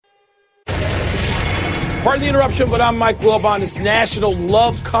Pardon the interruption, but I'm Mike Wilbon. It's National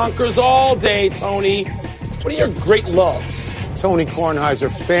Love Conquers All Day, Tony. What are your great loves? Tony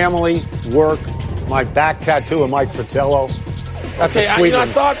Kornheiser, family, work, my back tattoo of Mike Fratello. That's a sweet one.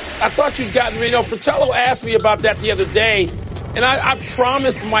 I thought you'd gotten rid of Fratello asked me about that the other day, and I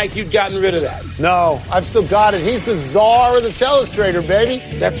promised Mike you'd gotten rid of that. No, I've still got it. He's the czar of the telestrator, baby.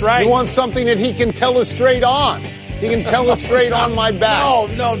 That's right. You want something that he can telestrate on. He can telestrate on my back.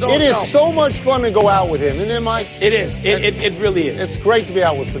 No. It is so much fun to go out with him, isn't it, Mike? It is. It really is. It's great to be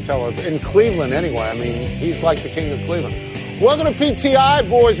out with Fratello. In Cleveland, anyway. I mean, he's like the king of Cleveland. Welcome to PTI,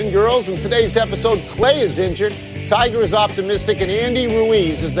 boys and girls. In today's episode, Clay is injured, Tiger is optimistic, and Andy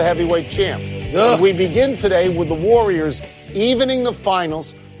Ruiz is the heavyweight champ. We begin today with the Warriors evening the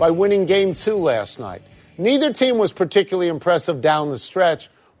finals by winning Game 2 last night. Neither team was particularly impressive down the stretch.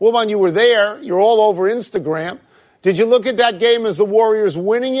 Wilbon, you were there. You're all over Instagram. Did you look at that game as the Warriors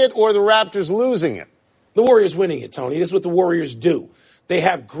winning it or the Raptors losing it? The Warriors winning it, Tony. This is what the Warriors do. They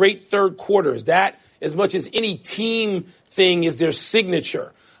have great third quarters. That, as much as any team thing, is their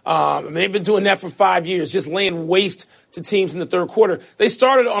signature. They've been doing that for 5 years, just laying waste to teams in the third quarter. They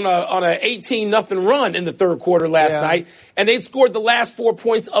started on a 18-0 run in the third quarter last night, and they'd scored the last 4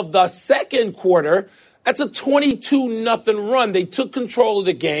 points of the second quarter. That's a 22-0 run. They took control of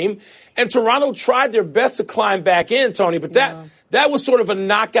the game, and Toronto tried their best to climb back in, Tony, but that was sort of a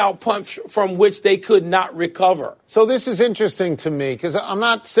knockout punch from which they could not recover. So this is interesting to me because I'm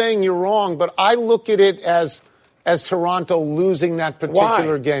not saying you're wrong, but I look at it as Toronto losing that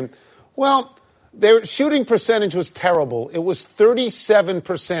particular game. Well, their shooting percentage was terrible. It was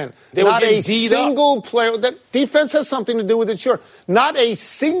 37%. Not a single player. That defense has something to do with it, sure. Not a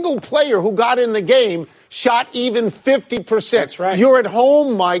single player who got in the game shot even 50%. That's right. You're at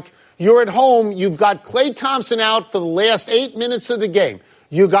home, Mike. You're at home. You've got Klay Thompson out for the last 8 minutes of the game.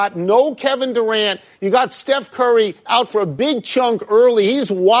 You got no Kevin Durant. You got Steph Curry out for a big chunk early. He's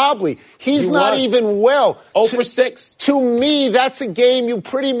wobbly. He's not even well. 0 for 6. To me, that's a game you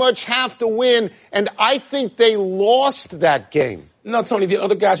pretty much have to win, and I think they lost that game. No, Tony, the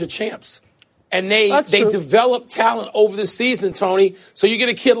other guys are champs. And they develop talent over the season, Tony. So you get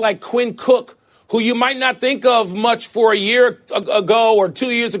a kid like Quinn Cook, who you might not think of much for a year ago or 2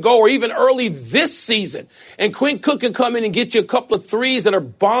 years ago or even early this season. And Quinn Cook can come in and get you a couple of threes that are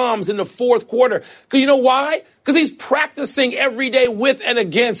bombs in the fourth quarter. Because you know why? Because he's practicing every day with and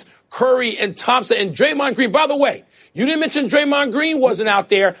against Curry and Thompson and Draymond Green. By the way, you didn't mention Draymond Green wasn't out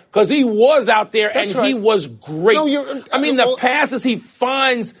there because he was out there. That's right. He was great. No, the passes he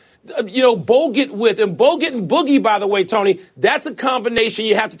finds Bogut with, and Bogut and Boogie, by the way, Tony, that's a combination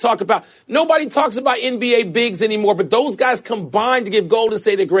you have to talk about. Nobody talks about NBA bigs anymore, but those guys combined to give Golden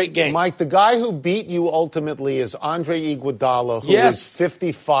State a great game. Mike, the guy who beat you ultimately is Andre Iguodala, who is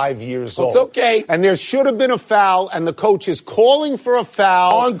 55 years old. It's okay. And there should have been a foul, and the coach is calling for a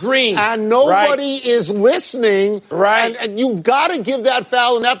foul. On Green. And nobody is listening. Right. And you've got to give that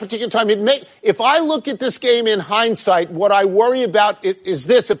foul in that particular time. If I look at this game in hindsight, what I worry about is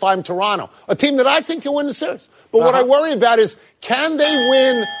this: if I'm Toronto, a team that I think can win the series. But what I worry about is, can they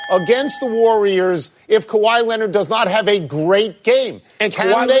win against the Warriors if Kawhi Leonard does not have a great game? And can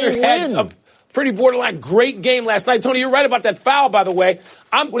Kawhi they Leonard win? Had a pretty borderline great game last night. Tony, you're right about that foul, by the way.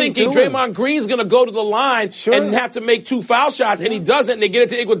 I'm thinking Draymond Green's going to go to the line and have to make 2 foul shots, and he doesn't, and they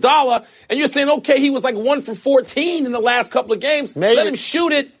get it to Iguodala. And you're saying, okay, he was like 1 for 14 in the last couple of games. Let him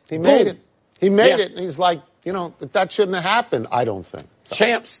shoot it. He made it. He made it. And he's like, that shouldn't have happened, I don't think. So.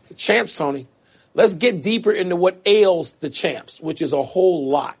 The champs, Tony. Let's get deeper into what ails the champs, which is a whole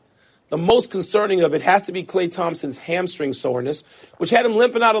lot. The most concerning of it has to be Klay Thompson's hamstring soreness, which had him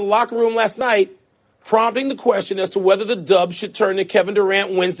limping out of the locker room last night, prompting the question as to whether the Dubs should turn to Kevin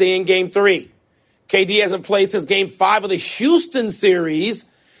Durant Wednesday in Game 3. KD hasn't played since Game 5 of the Houston series,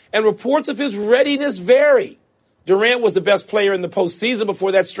 and reports of his readiness vary. Durant was the best player in the postseason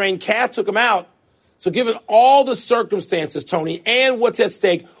before that strained calf took him out. So given all the circumstances, Tony, and what's at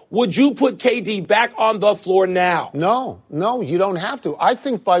stake, would you put KD back on the floor now? No, you don't have to. I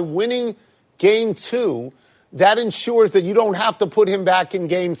think by winning Game 2, that ensures that you don't have to put him back in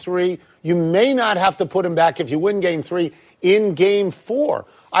Game 3. You may not have to put him back if you win Game 3 in Game 4.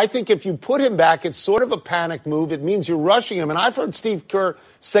 I think if you put him back, it's sort of a panic move. It means you're rushing him. And I've heard Steve Kerr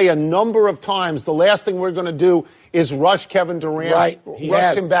say a number of times, the last thing we're going to do is rush Kevin Durant,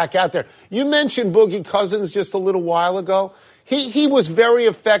 rush him back out there. You mentioned Boogie Cousins just a little while ago. He was very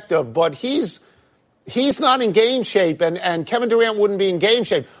effective, but he's not in game shape, and Kevin Durant wouldn't be in game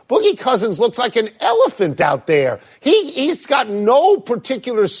shape. Boogie Cousins looks like an elephant out there. He's got no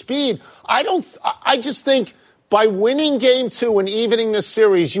particular speed. I just think By winning game 2 and evening the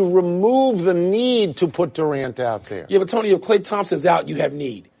series, you remove the need to put Durant out there. Yeah, but Tony, if Klay Thompson's out, you have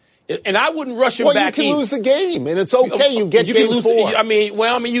need. And I wouldn't rush him back in. You can lose the game, and it's okay. You get game 4.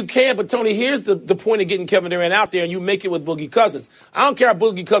 You can, but Tony, here's the point of getting Kevin Durant out there, and you make it with Boogie Cousins. I don't care how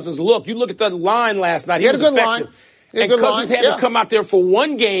Boogie Cousins look. You look at the line last night. He was effective. Line. And Cousins had to come out there for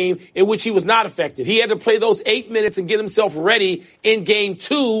one game in which he was not effective. He had to play those 8 minutes and get himself ready in game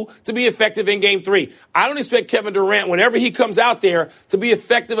 2 to be effective in game 3. I don't expect Kevin Durant, whenever he comes out there, to be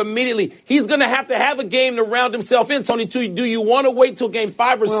effective immediately. He's going to have a game to round himself in. Tony, do you want to wait till game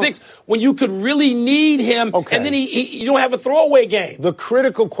 5 or 6 when you could really need him? Okay. And then you don't have a throwaway game. The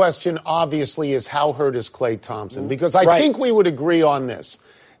critical question, obviously, is how hurt is Klay Thompson? Because I think we would agree on this,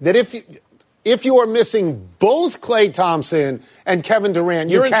 that if you are missing both Klay Thompson and Kevin Durant,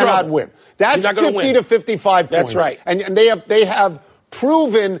 you cannot win. That's 50 to 55 points. That's right. And they have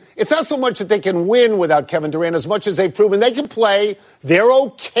proven it's not so much that they can win without Kevin Durant as much as they've proven they can play. They're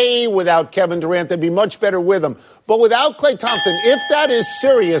okay without Kevin Durant. They'd be much better with him. But without Klay Thompson, if that is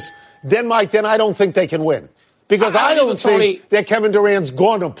serious, then, Mike, I don't think they can win. Because I don't think that Kevin Durant's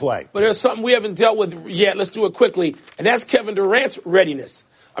going to play. But there's something we haven't dealt with yet. Let's do it quickly. And that's Kevin Durant's readiness.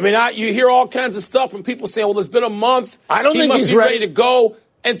 I mean, you hear all kinds of stuff from people saying, well, it's been a month. I don't think he's he's ready to go.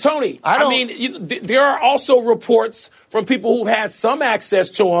 And, Tony, there are also reports from people who've had some access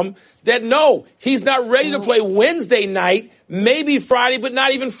to him that, no, he's not ready to play Wednesday night, maybe Friday, but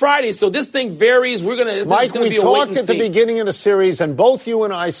not even Friday. So this thing varies. Mike, we talked at the beginning of the series, and both you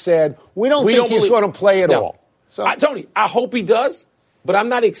and I said, we don't think he's going to play at all. So, Tony, I hope he does, but I'm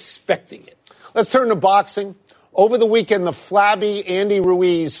not expecting it. Let's turn to boxing. Over the weekend, the flabby Andy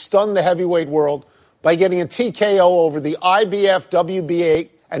Ruiz stunned the heavyweight world by getting a TKO over the IBF, WBA,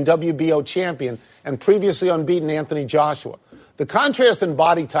 and WBO champion and previously unbeaten Anthony Joshua. The contrast in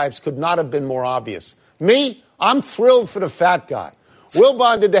body types could not have been more obvious. Me, I'm thrilled for the fat guy.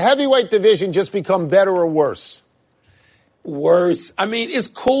 Wilbon, did the heavyweight division just become better or worse? Worse. I mean, it's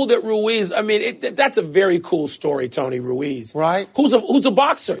cool that Ruiz, that's a very cool story, Tony Ruiz. Right. Who's a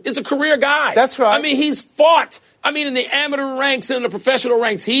boxer. Is a career guy. That's right. I mean, he's fought. In the amateur ranks and in the professional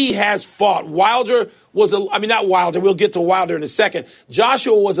ranks, he has fought. Not Wilder. We'll get to Wilder in a second.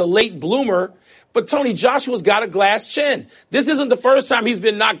 Joshua was a late bloomer. But, Tony, Joshua's got a glass chin. This isn't the first time he's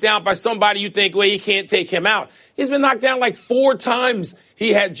been knocked down by somebody you think, well, you can't take him out. He's been knocked down like 4 times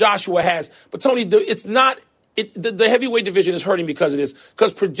Joshua has. But, Tony, it's not... The heavyweight division is hurting because of this.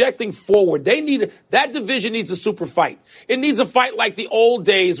 Because projecting forward, that division needs a super fight. It needs a fight like the old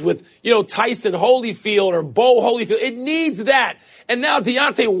days with, Tyson Holyfield or Bo Holyfield. It needs that. And now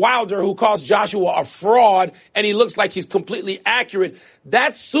Deontay Wilder, who calls Joshua a fraud, and he looks like he's completely accurate.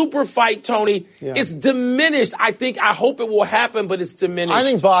 That super fight, Tony, it's diminished. I hope it will happen, but it's diminished. I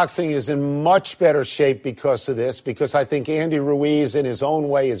think boxing is in much better shape because of this, because I think Andy Ruiz, in his own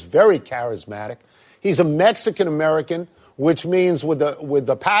way, is very charismatic. He's a Mexican-American, which means with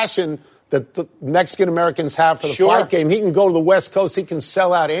the passion that the Mexican-Americans have for the fight game, he can go to the West Coast. He can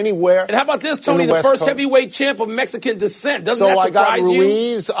sell out anywhere. And how about this, Tony, the first heavyweight champ of Mexican descent? Doesn't that surprise you? So I got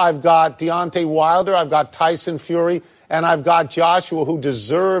Ruiz, I've got Deontay Wilder, I've got Tyson Fury, and I've got Joshua, who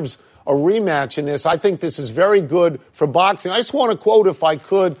deserves a rematch in this. I think this is very good for boxing. I just want to quote, if I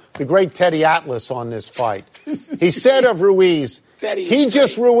could, the great Teddy Atlas on this fight. He said of Ruiz, he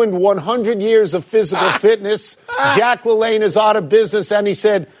just ruined 100 years of physical fitness. Jack LaLanne is out of business. And he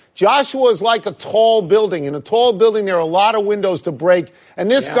said, Joshua is like a tall building. In a tall building, there are a lot of windows to break.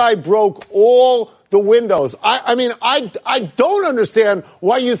 And this guy broke all the windows. I don't understand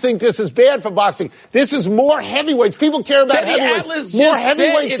why you think this is bad for boxing. This is more heavyweights. People care about heavyweights. More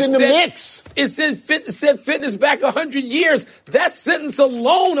heavyweights in the mix. It said fitness back 100 years. That sentence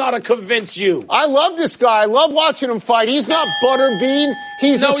alone ought to convince you. I love this guy. I love watching him fight. He's not butterbean.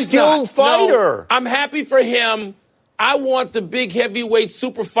 He's a skilled fighter. No, I'm happy for him. I want the big heavyweight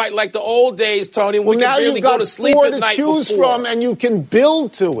super fight like the old days, Tony. Well, now you've got 4 to choose from, and you can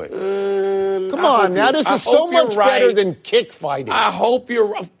build to it. Come on, now this is so much better than kick fighting. I hope you're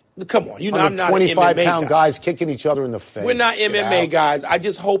right. Come on, I'm not 25-pound guys kicking each other in the face. We're not MMA guys. I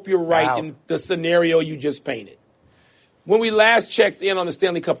just hope you're right in the scenario you just painted. When we last checked in on the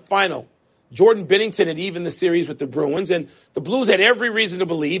Stanley Cup Final, Jordan Binnington had evened the series with the Bruins, and the Blues had every reason to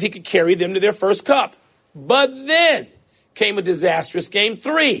believe he could carry them to their first cup. But then came a disastrous Game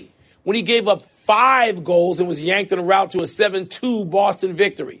 3 when he gave up 5 goals and was yanked en route to a 7-2 Boston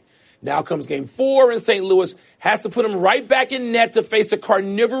victory. Now comes Game 4, and St. Louis has to put him right back in net to face the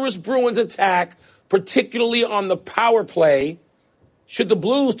carnivorous Bruins attack, particularly on the power play. Should the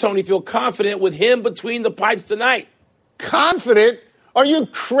Blues, Tony, feel confident with him between the pipes tonight? Confident? Are you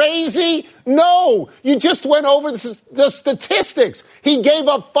crazy? No. You just went over the statistics. He gave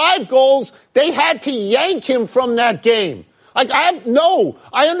up 5 goals. They had to yank him from that game.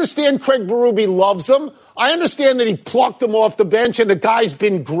 I understand Craig Berube loves him. I understand that he plucked him off the bench and the guy's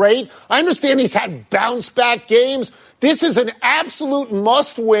been great. I understand he's had bounce-back games. This is an absolute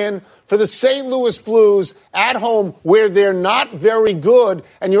must-win for the St. Louis Blues at home where they're not very good.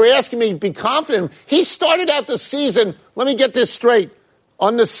 And you're asking me to be confident. He started out the season, let me get this straight,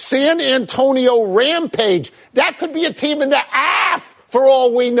 on the San Antonio Rampage. That could be a team in the AF for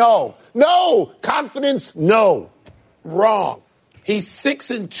all we know. No. Confidence, no. Wrong. He's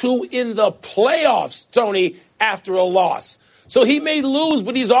 6-2 in the playoffs, Tony, after a loss. So he may lose,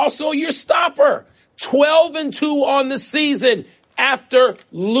 but he's also your stopper. 12-2 on the season after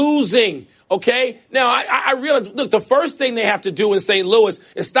losing. Okay? Now, I realize, look, the first thing they have to do in St. Louis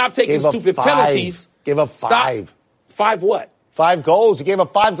is stop taking stupid penalties. Give up 5. Stop. 5 what? 5 goals. He gave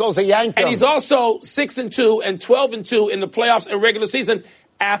up 5 goals. They yanked him. And he's also 6-2 and 12-2 in the playoffs and regular season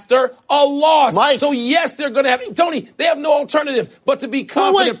after a loss. Mike. So, yes, they're going to have – Tony, they have no alternative but to be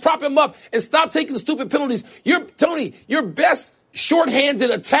confident, prop him up, and stop taking stupid penalties. Tony, your best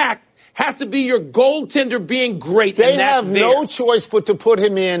shorthanded attack has to be your goaltender being great. They have no choice but to put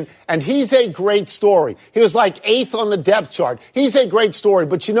him in, and he's a great story. He was like 8th on the depth chart. He's a great story.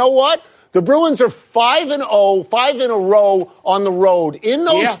 But you know what? The Bruins are 5-0, 5 in a row on the road. In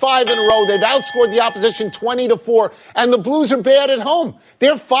those 5 in a row, they've outscored the opposition 20-4, and the Blues are bad at home.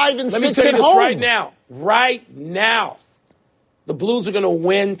 They're 5-6 at home. Let me tell you this right now, the Blues are going to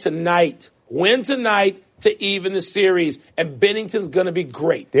win tonight. Win tonight to even the series, and Bennington's going to be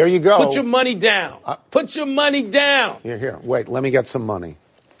great. There you go. Put your money down. Put your money down. Here. Wait, let me get some money.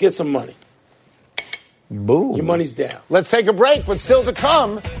 Get some money. Boom. Your money's down. Let's take a break, but still to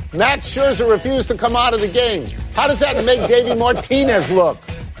come, Max Scherzer refused to come out of the game. How does that make Davey Martinez look?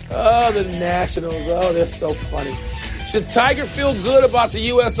 Oh, the Nationals. Oh, they're so funny. Should Tiger feel good about the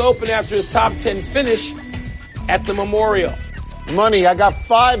U.S. Open after his top 10 finish at the Memorial? Money. I got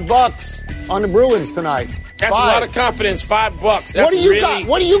 $5 on the Bruins tonight. That's 5. A lot of confidence. $5. That's what do you got?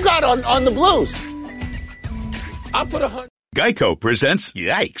 What do you got on the Blues? I'll put 100. Geico presents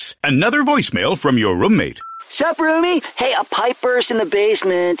Yikes, another voicemail from your roommate. Sup, roomie? Hey, a pipe burst in the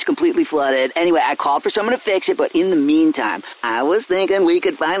basement. It's completely flooded. Anyway, I called for someone to fix it, but in the meantime, I was thinking we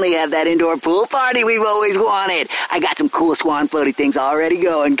could finally have that indoor pool party we've always wanted. I got some cool swan floaty things already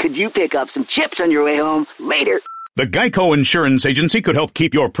going. Could you pick up some chips on your way home? Later. The Geico Insurance Agency could help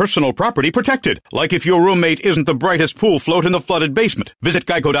keep your personal property protected, like if your roommate isn't the brightest pool float in the flooded basement. Visit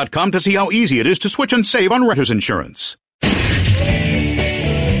geico.com to see how easy it is to switch and save on renter's insurance.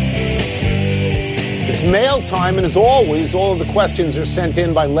 It's mail time, and as always, all of the questions are sent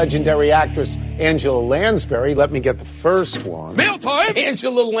in by legendary actress Angela Lansbury. Let me get the first one. Mail time?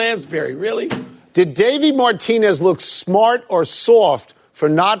 Angela Lansbury, really? Did Davey Martinez look smart or soft for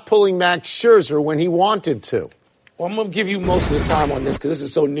not pulling Max Scherzer when he wanted to? Well, I'm going to give you most of the time on this because this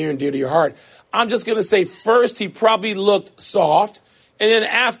is so near and dear to your heart. I'm just going to say first he probably looked soft, and then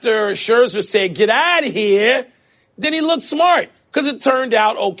after Scherzer said, get out of here, then he looked smart. Because it turned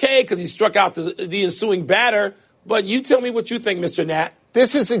out okay because he struck out the ensuing batter. But you tell me what you think, Mr. Nat.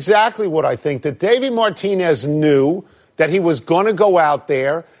 This is exactly what I think, that Davey Martinez knew that he was going to go out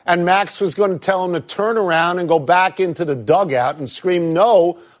there and Max was going to tell him to turn around and go back into the dugout and scream,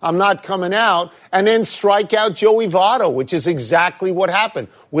 no, I'm not coming out, and then strike out Joey Votto, which is exactly what happened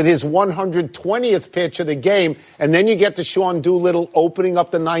with his 120th pitch of the game. And then you get to Sean Doolittle opening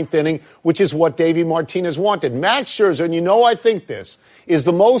up the 9th inning, which is what Davey Martinez wanted. Max Scherzer, and you know I think this, is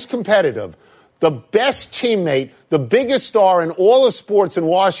the most competitive, the best teammate, the biggest star in all of sports in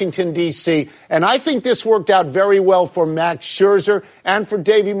Washington, D.C., and I think this worked out very well for Max Scherzer and for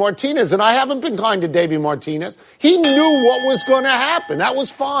Davey Martinez. And I haven't been kind to Davey Martinez. He knew what was going to happen. That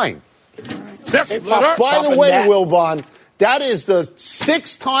was fine. By the way, Wilbon, that is the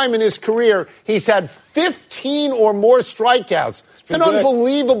 6th time in his career he's had 15 or more strikeouts. It's an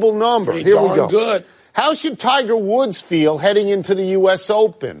unbelievable number. Here we go. Good. How should Tiger Woods feel heading into the U.S.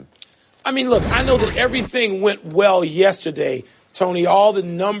 Open? I mean, look, I know that everything went well yesterday, Tony. All the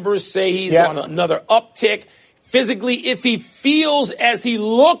numbers say he's on another uptick. Physically, if he feels as he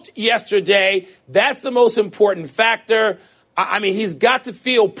looked yesterday, that's the most important factor. I mean, he's got to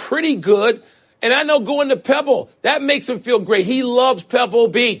feel pretty good. And I know going to Pebble, that makes him feel great. He loves Pebble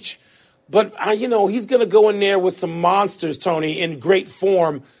Beach. But, he's going to go in there with some monsters, Tony, in great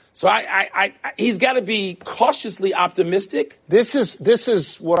form. So he's got to be cautiously optimistic. This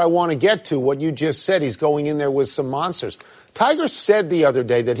is what I want to get to, what you just said. He's going in there with some monsters. Tiger said the other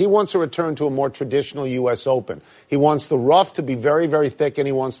day that he wants to return to a more traditional U.S. Open. He wants the rough to be very, very thick, and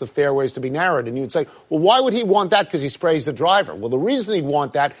he wants the fairways to be narrowed. And you would say, well, why would he want that? Because he sprays the driver. Well, the reason he'd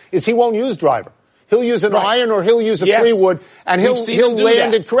want that is he won't use driver. He'll use an iron or he'll use a 3-wood, and he'll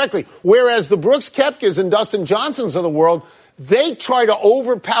land it correctly. Whereas the Brooks Koepkas and Dustin Johnsons of the world, they try to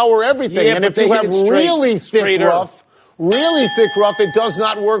overpower everything. Yeah, and if you have really thick rough, it does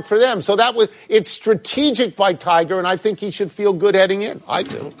not work for them. So it's strategic by Tiger, and I think he should feel good heading in. I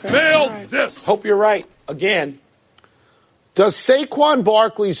do. Okay. Nailed this. Hope you're right. Again. Does Saquon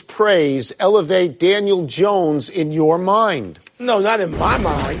Barkley's praise elevate Daniel Jones in your mind? No, not in my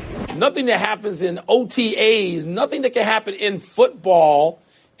mind. Nothing that happens in OTAs, nothing that can happen in football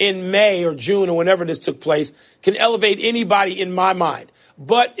in May or June or whenever this took place can elevate anybody in my mind.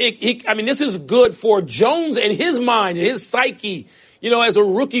 But, this is good for Jones and his mind and his psyche. As a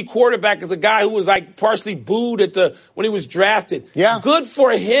rookie quarterback, as a guy who was partially booed when he was drafted. Yeah. Good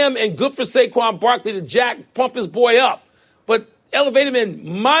for him and good for Saquon Barkley to pump his boy up. But elevate him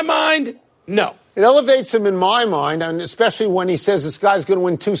in my mind, no. It elevates him in my mind, and especially when he says this guy's going to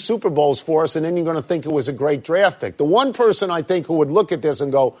win 2 Super Bowls for us, and then you're going to think it was a great draft pick. The one person I think who would look at this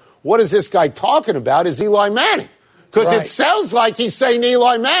and go, what is this guy talking about, is Eli Manning. Because it sounds like he's saying to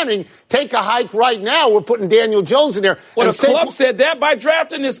Eli Manning, take a hike right now. We're putting Daniel Jones in there. Well, the club said that by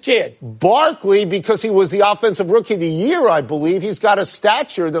drafting this kid. Barkley, because he was the offensive rookie of the year, I believe, he's got a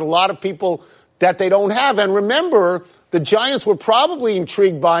stature that a lot of people that they don't have. And remember, the Giants were probably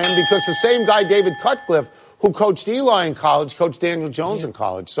intrigued by him because the same guy, David Cutcliffe, who coached Eli in college, coached Daniel Jones in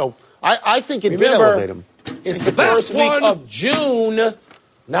college. So I think it did elevate him. It's the first week of June,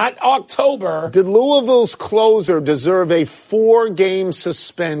 not October. Did Louisville's closer deserve a 4-game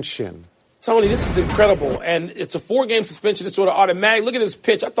suspension? Tony, this is incredible. And it's a 4-game suspension. It's sort of automatic. Look at this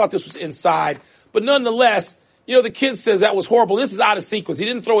pitch. I thought this was inside. But nonetheless, the kid says that was horrible. This is out of sequence. He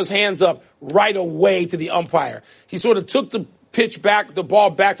didn't throw his hands up right away to the umpire. He sort of took the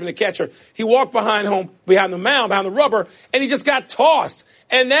ball back from the catcher. He walked behind the mound, behind the rubber, and he just got tossed.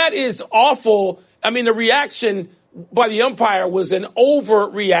 And that is awful. The reaction by the umpire was an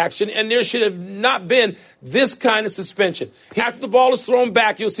overreaction, and there should have not been this kind of suspension. After the ball is thrown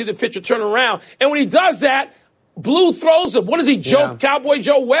back, you'll see the pitcher turn around. And when he does that, Blue throws him. What is he, Cowboy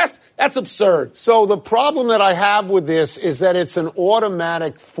Joe West? That's absurd. So the problem that I have with this is that it's an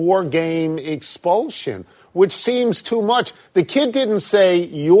automatic 4-game expulsion, which seems too much. The kid didn't say,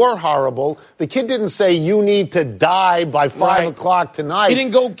 you're horrible. The kid didn't say, you need to die by 5 o'clock tonight. He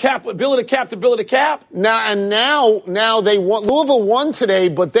didn't go bill to cap. Now they won. Louisville won today,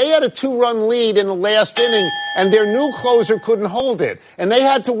 but they had a 2-run lead in the last inning, and their new closer couldn't hold it. And they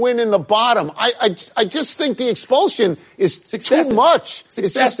had to win in the bottom. I just think the expulsion is too much.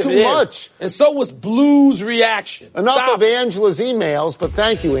 It's just too much. And so was Blue's reaction. Enough of Angela's emails, but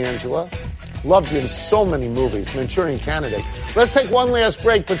thank you, Angela. Loved you in so many movies. Manchurian Candidate. Let's take one last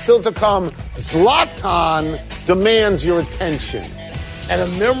break, but still to come, Zlatan demands your attention. And a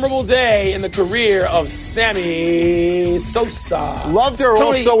memorable day in the career of Sammy Sosa. Loved her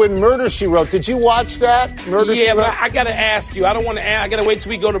also in Murder, She Wrote. Did you watch that? Murder, She Wrote? But I got to ask you. I don't want to ask. I got to wait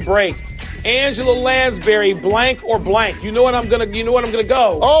till we go to break. Angela Lansbury, blank or blank? You know what I'm gonna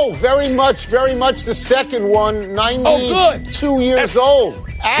go. Oh, very much the second one. 92 years old.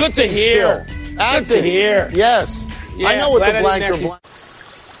 Acting good to hear. Still. Good to hear. Yes. Yeah, I know what the blank or blank.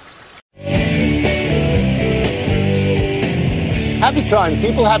 Happy time,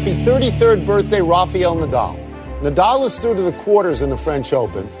 people. Happy 33rd birthday, Rafael Nadal. Nadal is through to the quarters in the French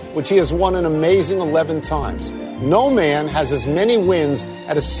Open, which he has won an amazing 11 times. No man has as many wins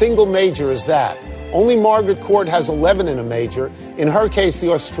at a single major as that. Only Margaret Court has 11 in a major, in her case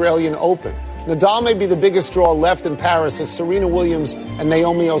the Australian Open. Nadal may be the biggest draw left in Paris as Serena Williams and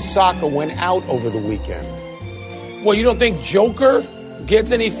Naomi Osaka went out over the weekend. Well, you don't think Joker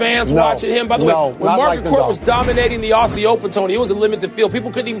gets any fans watching him? By the way, when Margaret Court was dominating the Aussie Open, Tony, it was a limited field.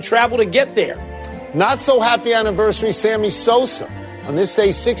 People couldn't even travel to get there. Not so happy anniversary, Sammy Sosa. On this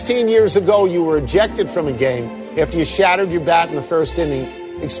day 16 years ago, you were ejected from a game after you shattered your bat in the first inning,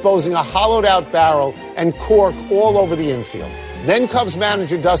 exposing a hollowed-out barrel and cork all over the infield. Then Cubs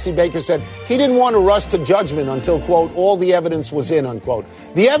manager Dusty Baker said he didn't want to rush to judgment until, quote, all the evidence was in, unquote.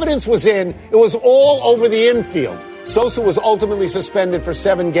 The evidence was in. It was all over the infield. Sosa was ultimately suspended for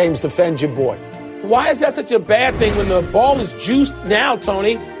 7 games. Defend your boy. Why is that such a bad thing when the ball is juiced now,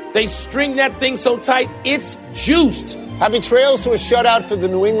 Tony? They string that thing so tight, it's juiced. Happy trails to a shutout for the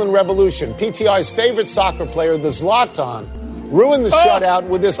New England Revolution. PTI's favorite soccer player, the Zlatan, ruined the shutout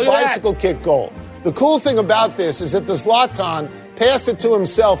with this bicycle kick goal. The cool thing about this is that the Zlatan passed it to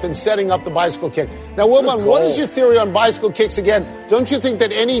himself in setting up the bicycle kick. Now, Wilbon, what is your theory on bicycle kicks again? Don't you think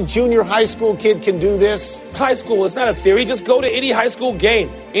that any junior high school kid can do this? High school, it's not a theory. Just go to any high school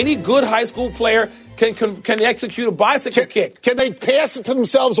game. Any good high school player can execute a bicycle kick. Can they pass it to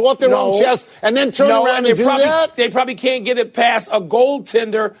themselves off their own chest and then turn around and do that? They probably can't get it past a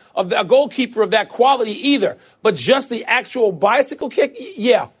goalkeeper of that quality either. But just the actual bicycle kick,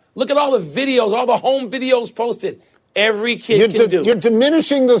 yeah. Look at all the videos, all the home videos posted. Every kid can do. You're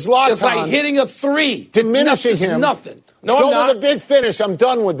diminishing the Zlatan. It's like hitting a three. Diminishing him. Nothing. No, Let's go to the big finish. I'm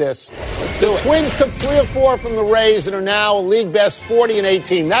done with this. The Twins took 3 or 4 from the Rays and are now a league best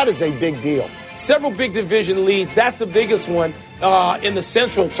 40-18. That is a big deal. Several big division leads. That's the biggest one in the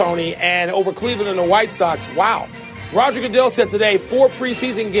Central, Tony, and over Cleveland and the White Sox. Wow. Roger Goodell said today 4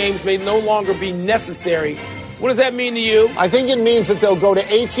 preseason games may no longer be necessary. What does that mean to you? I think it means that they'll go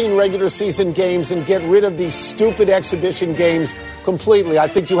to 18 regular season games and get rid of these stupid exhibition games completely. I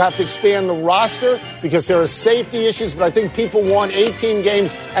think you have to expand the roster because there are safety issues, but I think people want 18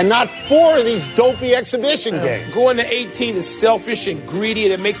 games and not 4 of these dopey exhibition games. Going to 18 is selfish and greedy,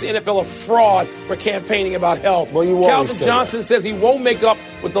 and it makes the NFL a fraud for campaigning about health. Well, Calvin Johnson says he won't make up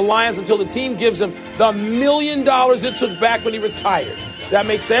with the Lions until the team gives him the $1 million it took back when he retired. Does that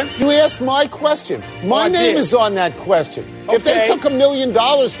make sense? You asked my question. My name is on that question. Okay. If they took $1 million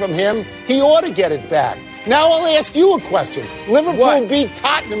from him, he ought to get it back. Now I'll ask you a question. Liverpool beat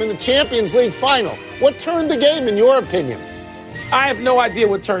Tottenham in the Champions League final. What turned the game, in your opinion? I have no idea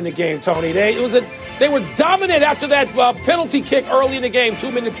what turned the game, Tony. They were dominant after that penalty kick early in the game, 2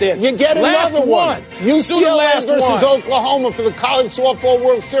 minutes in. You get another one. UCLA versus Oklahoma for the College Softball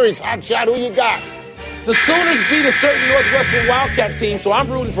World Series. Hotshot, who you got? The Sooners beat a certain Northwestern Wildcat team, so I'm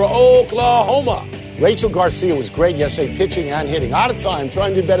rooting for Oklahoma. Rachel Garcia was great yesterday, pitching and hitting. Out of time,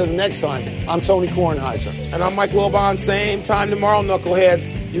 trying to do better the next time. I'm Tony Kornheiser. And I'm Mike Wilbon. Same time tomorrow,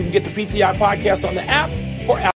 Knuckleheads. You can get the PTI podcast on the app or